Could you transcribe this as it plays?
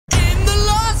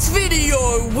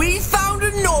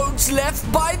notes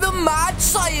left by the mad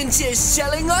scientist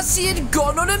telling us he had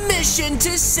gone on a mission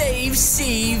to save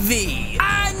CV.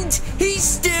 And he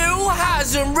still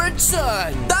hasn't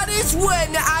returned. That is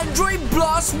when Android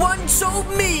Blast once told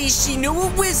me she knew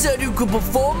a wizard who could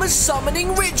perform a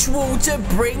summoning ritual to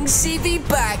bring CV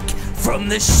back from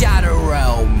the Shadow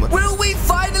Realm. Will we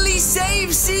finally save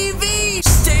CV?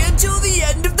 Stay until the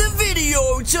end of the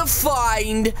video to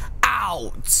find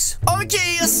out.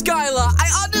 Okay, Skylar,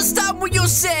 I understand what you're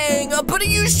saying, but are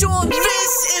you sure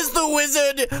this is the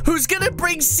wizard who's gonna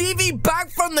bring CV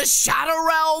back from the Shadow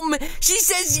Realm? She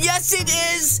says yes, it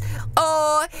is.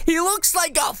 He looks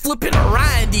like a flippin'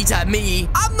 Randy to me.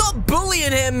 I'm not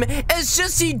bullying him. It's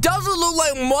just he doesn't look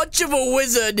like much of a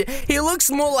wizard. He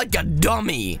looks more like a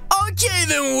dummy. Okay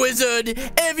then, wizard.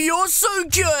 If you're so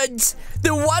good,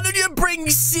 then why don't you bring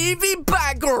CV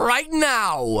back right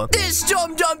now? This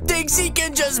dum-dum thinks he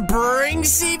can just bring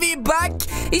CV back.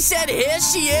 He said here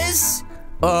she is.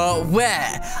 Where?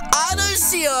 I don't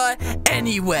see her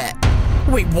anywhere.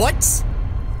 Wait, what?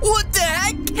 What the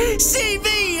heck?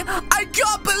 CV! I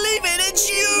can't believe it, it's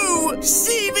you!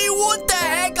 CV, what the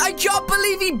heck? I can't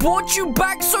believe he brought you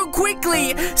back so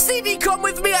quickly! CV, come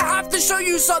with me, I have to show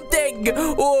you something!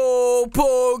 Oh,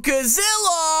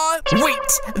 Pokezilla!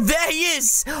 Wait, there he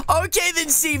is! Okay then,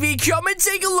 CV, come and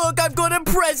take a look, I've got a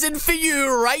present for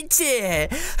you right here!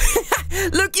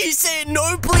 Look, you said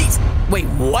no, please! Wait,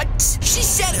 what? She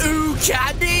said, ooh,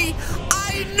 candy?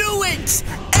 I knew it!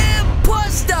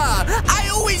 Imposter! I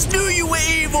always knew you were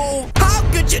evil! How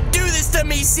could you do this to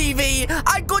me, CV?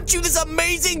 I got you this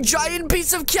amazing giant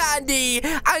piece of candy,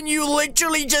 and you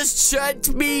literally just shut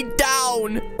me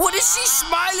down. What is she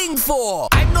smiling for?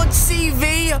 I'm not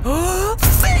CV.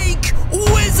 Fake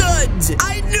wizard!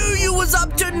 I knew you was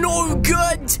up to no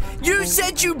good. You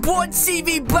said you brought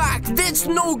CV back. That's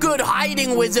no good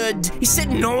hiding, wizard. He said,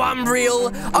 no, I'm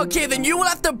real. Okay, then you will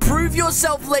have to prove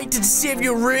yourself later to see if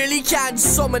you really can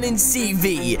summon in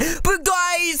CV. But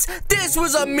guys, this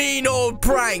was a mean old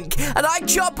prank, and I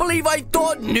can't believe I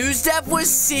thought Newsdev was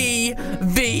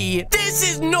CV. This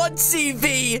is not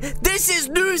CV. This is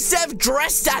Newsdev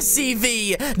dressed as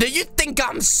CV. Do you think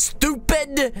I'm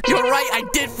stupid? You're right, I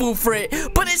did fall for it,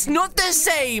 but it's not the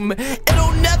same.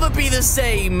 It'll never be the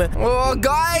same. Oh,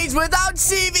 guys, without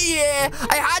CV here,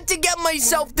 I had to get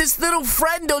myself this little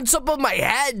friend on top of my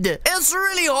head. It's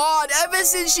really hard. Ever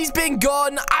since she's been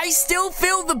gone, I still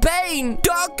feel the pain.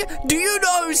 Duck, do you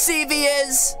know who CV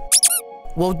is?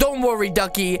 Well, don't worry,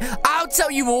 Ducky. I'll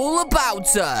tell you all about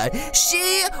her.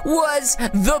 She was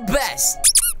the best.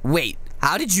 Wait,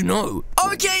 how did you know?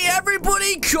 Okay,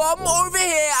 everybody come over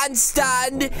here and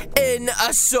stand in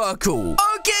a circle.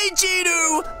 Okay,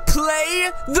 Gino,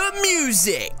 play the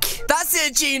music. That's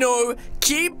it, Gino.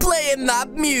 Keep playing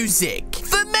that music.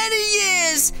 For many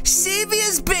years, CV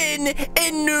has been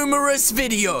in numerous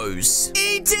videos,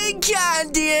 eating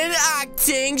candy and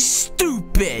acting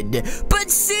stupid. But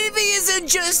CV isn't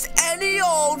just any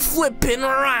old flippin'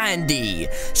 Randy.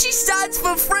 She stands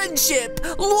for friendship,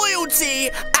 loyalty,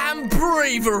 and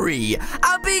bravery.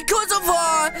 And because of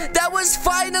her, there was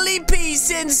finally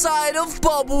peace inside of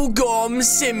Bubblegum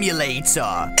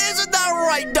Simulator. Isn't that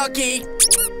right, Ducky?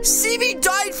 CV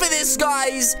died for this,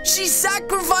 guys. She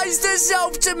sacrificed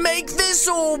herself to make this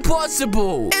all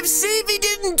possible. If CV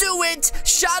didn't do it,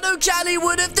 Shadow Callie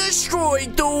would have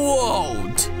destroyed the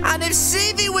world. And if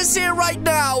CV was here right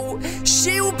now,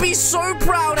 she would be so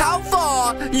proud how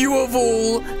far you have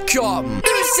all come.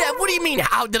 Yusef, what do you mean,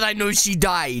 how did I know she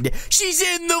died? She's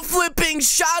in the flipping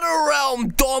Shadow Realm,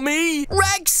 dummy.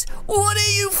 Rex, what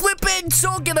are you flipping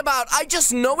talking about? I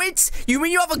just know it? You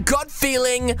mean you have a gut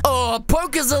feeling?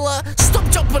 Pokezilla, stop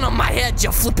jumping on my head,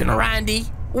 you flipping Randy.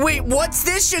 Wait, what's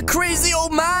this, you crazy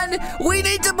old man? We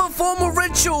need to perform a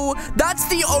ritual. That's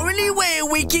the only way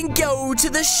we can go to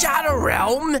the Shadow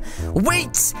Realm.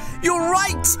 Wait, you're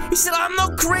right. He said I'm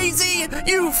not crazy.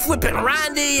 You flippin'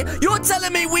 Randy. You're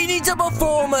telling me we need to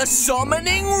perform a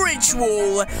summoning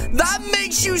ritual. That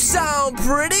makes you sound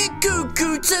pretty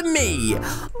cuckoo to me.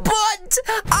 But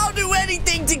I'll do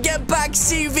anything to get back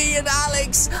CV and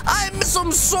Alex. I miss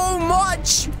them so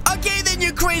much. Okay, then,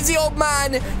 you crazy old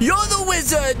man. You're the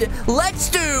wizard. Let's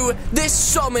do this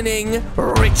summoning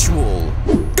ritual.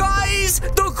 Guys,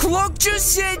 the clock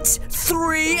just hit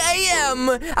 3 a.m.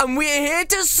 and we're here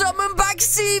to summon back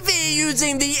CV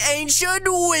using the ancient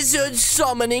wizard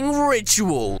summoning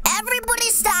ritual. Everybody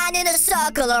stand in a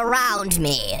circle around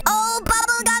me. Oh,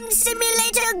 Bubblegum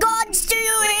Simulator gods, do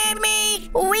you hear me?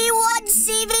 We want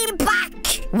CV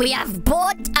back. We have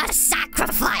bought a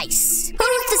sacrifice.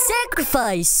 Who's the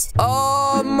sacrifice?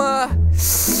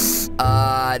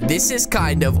 This is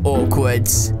kind of awkward.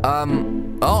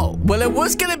 Oh, well, it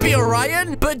was gonna be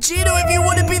Orion, but Gino, if you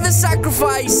want to be the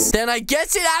sacrifice, then I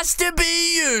guess it has to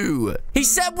be you. He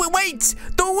said, wait,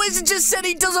 the wizard just said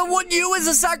he doesn't want you as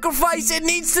a sacrifice. It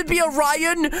needs to be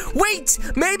Orion. Wait,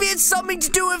 maybe it's something to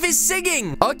do with his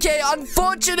singing. Okay,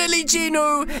 unfortunately,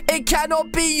 Gino, it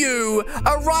cannot be you.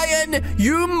 Orion,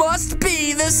 you must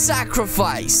be the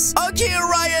sacrifice. Okay,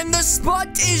 Orion, the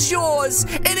spot is yours.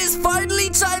 It is finally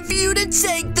time for you to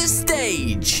take the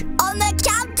stage. On the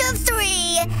count of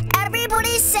 3,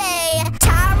 everybody say,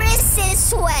 Taurus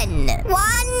is when.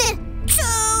 1, 2,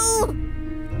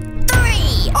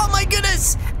 3. Oh my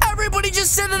goodness! Everybody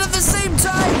just said it at the same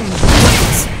time!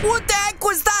 Wait! What the heck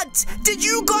was that? Did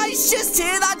you guys just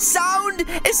hear that sound?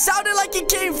 It sounded like it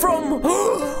came from...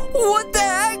 What the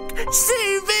heck?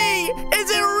 CV!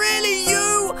 Is it really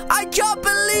you? I can't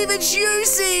believe it's you,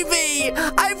 CV!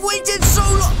 I've waited so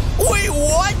long... Wait,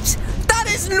 what? That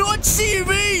is not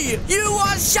CV! You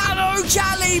are Shadow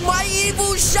Callie, my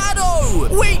evil shadow!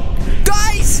 Wait,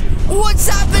 guys! What's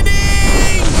happening?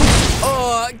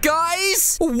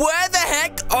 Guys? Where the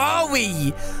heck are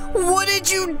we? What did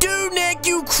you do, Nick,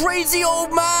 you crazy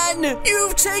old man?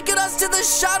 You've taken us to the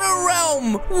Shadow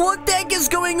Realm. What the heck is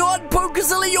going on,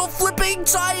 Pokezilla? You're flipping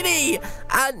tiny.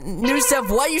 And Nusev,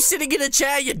 why are you sitting in a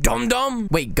chair, you dum-dum?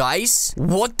 Wait, guys,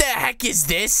 what the heck is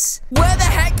this? Where the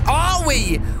heck are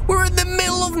we? We're in the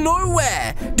middle of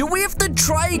nowhere. Do we have to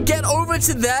try and get over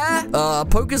to there?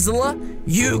 Pokezilla,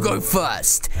 you go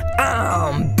first.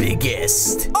 I'm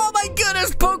biggest. Oh my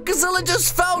goodness, Pokezilla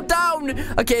just fell down.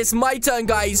 Okay, it's my turn,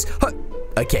 guys.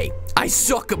 Okay, I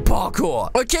suck at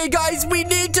parkour. Okay, guys, we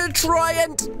need to try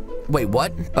and... Wait,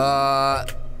 what?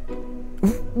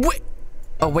 Wait.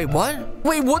 Oh, wait, what?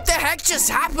 Wait, what the heck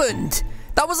just happened?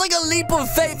 That was like a leap of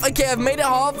faith. Okay, I've made it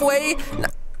halfway.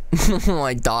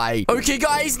 I died. Okay,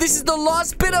 guys, this is the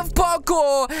last bit of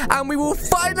parkour, and we will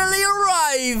finally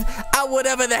arrive at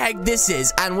whatever the heck this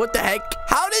is. And what the heck?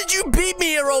 How did you beat me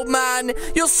here, old man?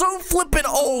 You're so flippin'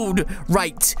 old.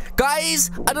 Right,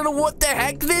 guys, I don't know what the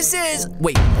heck this is.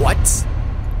 Wait, what?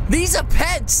 These are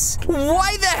pets.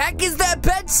 Why the heck is there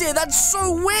pets here? That's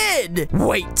so weird.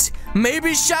 Wait,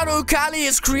 maybe Shadow Callie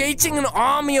is creating an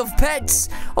army of pets.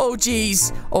 Oh,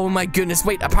 geez. Oh, my goodness.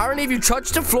 Wait, apparently if you touch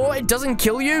the floor, it doesn't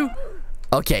kill you.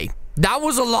 Okay. That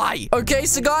was a lie. Okay,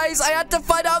 so guys, I had to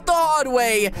find out the hard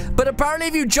way. But apparently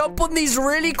if you jump on these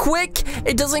really quick,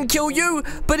 it doesn't kill you.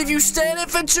 But if you stay in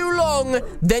it for too long,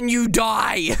 then you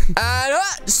die. And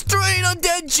straight on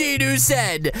dead Gino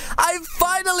said, I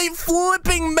finally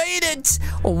flipping made it.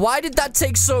 Why did that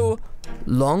take so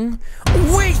long?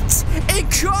 Wait,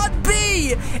 it can't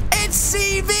be. It's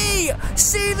CV.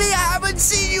 CV, I haven't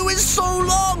seen you in so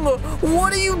long.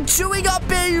 What are you doing up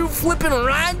here, you flipping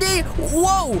Randy?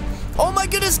 Whoa. Oh my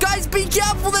goodness, guys, be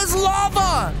careful, there's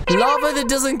lava! Lava that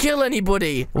doesn't kill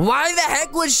anybody. Why the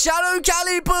heck would Shadow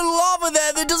Callie put lava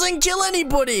there that doesn't kill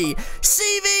anybody?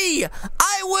 CV,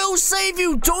 I will save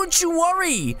you, don't you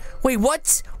worry. Wait,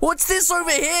 what? What's this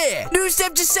over here?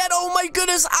 Newstep just said, oh my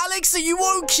goodness, Alex, are you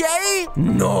okay?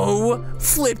 No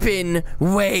flipping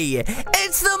way.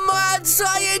 It's the mad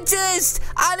scientist,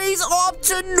 and he's up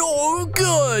to no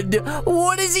good.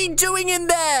 What is he doing in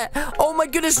there? Oh my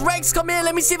goodness, Rex, come here,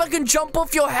 let me see if I can jump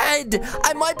off your head.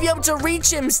 I might be able to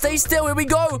reach him. Stay still. Here we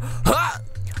go. Ha!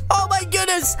 Oh my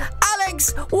goodness.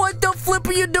 Alex, what the flip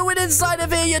are you doing inside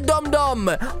of here, you dum-dum?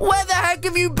 Where the heck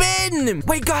have you been?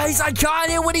 Wait, guys, I can't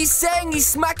hear what he's saying. He's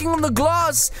smacking on the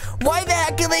glass. Why the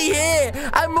heck are they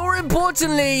here? And more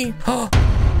importantly,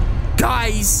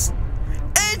 guys,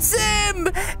 it's him.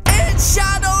 It's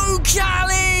Shadow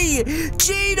Callie.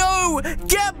 Gino,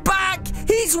 get back.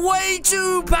 He's way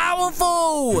too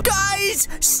powerful. Guys,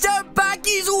 step back.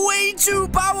 He's way too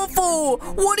powerful.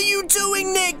 What are you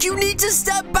doing, Nick? You need to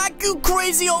step back, you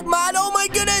crazy old man. Oh my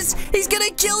goodness. He's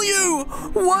gonna kill you.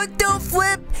 What the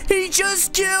flip? He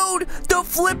just killed the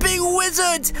flipping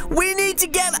wizard. We need to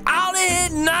get out of here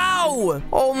now.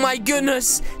 Oh my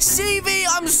goodness. CV,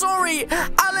 I'm sorry.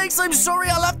 Alex, I'm sorry.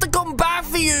 I'll have to come back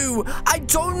for you. I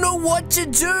don't know what to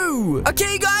do.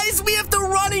 Okay, guys, we have to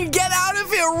run and get out of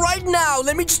here right now.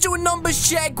 Let me just do a numbers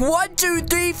check. 1, 2,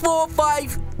 3, 4,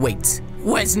 5. Wait,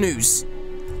 where's News?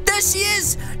 There she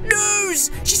is!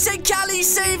 News! She said, Callie,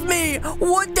 save me!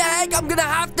 What the heck? I'm gonna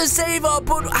have to save her,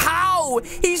 but how?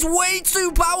 He's way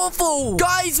too powerful!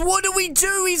 Guys, what do we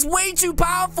do? He's way too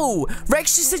powerful!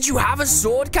 Rex just said you have a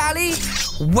sword, Callie?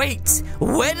 Wait,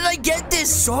 where did I get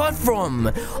this sword from?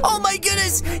 Oh my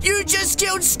goodness! You just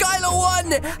killed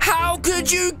Skylar 1! How could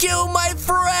you kill my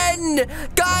friend?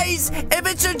 Guys, if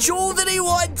it's a jewel that he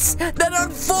wants, then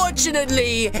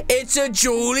unfortunately, it's a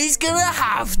jewel he's gonna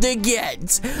have to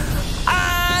get.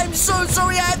 And I'm so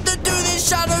sorry I have to do this,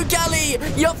 Shadow Callie.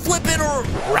 You're flipping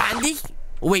Randy?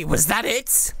 Wait, was that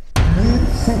it? You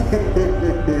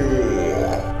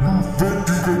think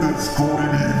you can escort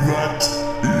me that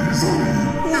easily?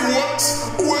 What?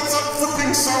 Where's that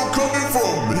flipping sound coming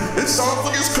from? It sounds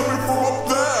like it's coming from up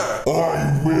there.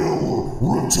 I will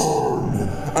return,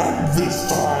 and this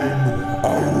time I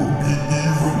will be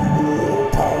even more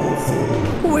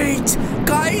powerful. Wait,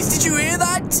 guys, did you hear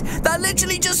that? That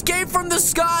literally just came from the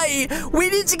sky. We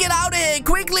need to get out of here.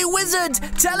 Quickly, wizard,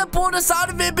 teleport us out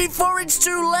of here before it's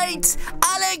too late.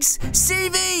 Alex,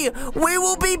 CV, we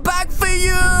will be back for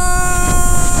you.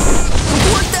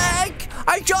 What the heck?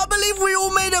 I can't believe we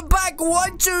all made it back.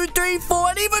 1, 2, 3, 4,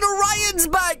 and even Orion's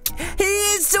back. He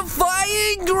is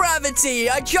defying gravity.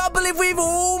 I can't believe we've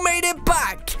all made it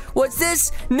back. What's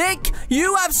this? Nick,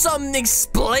 you have some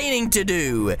explaining to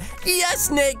do. Yes,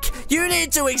 Nick, you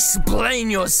need to explain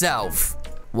yourself.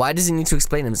 Why does he need to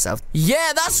explain himself?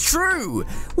 Yeah, that's true.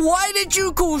 Why did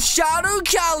you call Shadow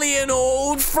Callie an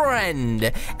old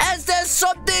friend? Is there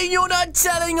something you're not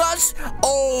telling us,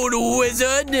 old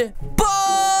wizard?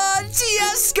 But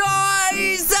yes,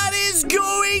 guys, that is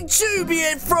going to be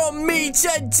it from me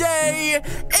today.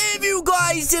 If you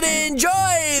guys did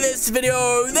enjoy this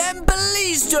video, then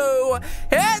please do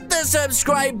hit the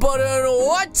subscribe button.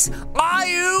 What are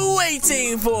you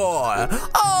waiting for?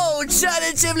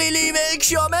 Alternatively, leave a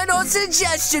comment or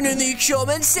suggestion in the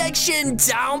comment section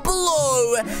down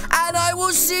below, and I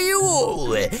will see you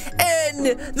all in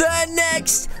the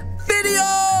next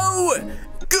video.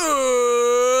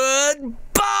 Goodbye.